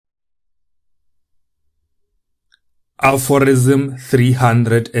Aphorism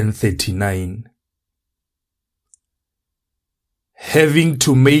 339. Having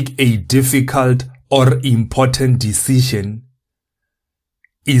to make a difficult or important decision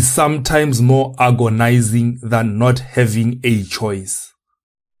is sometimes more agonizing than not having a choice.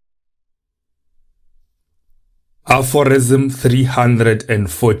 Aphorism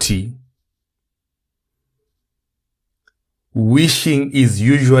 340. Wishing is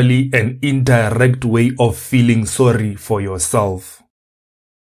usually an indirect way of feeling sorry for yourself.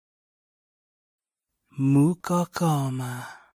 Mukokoma.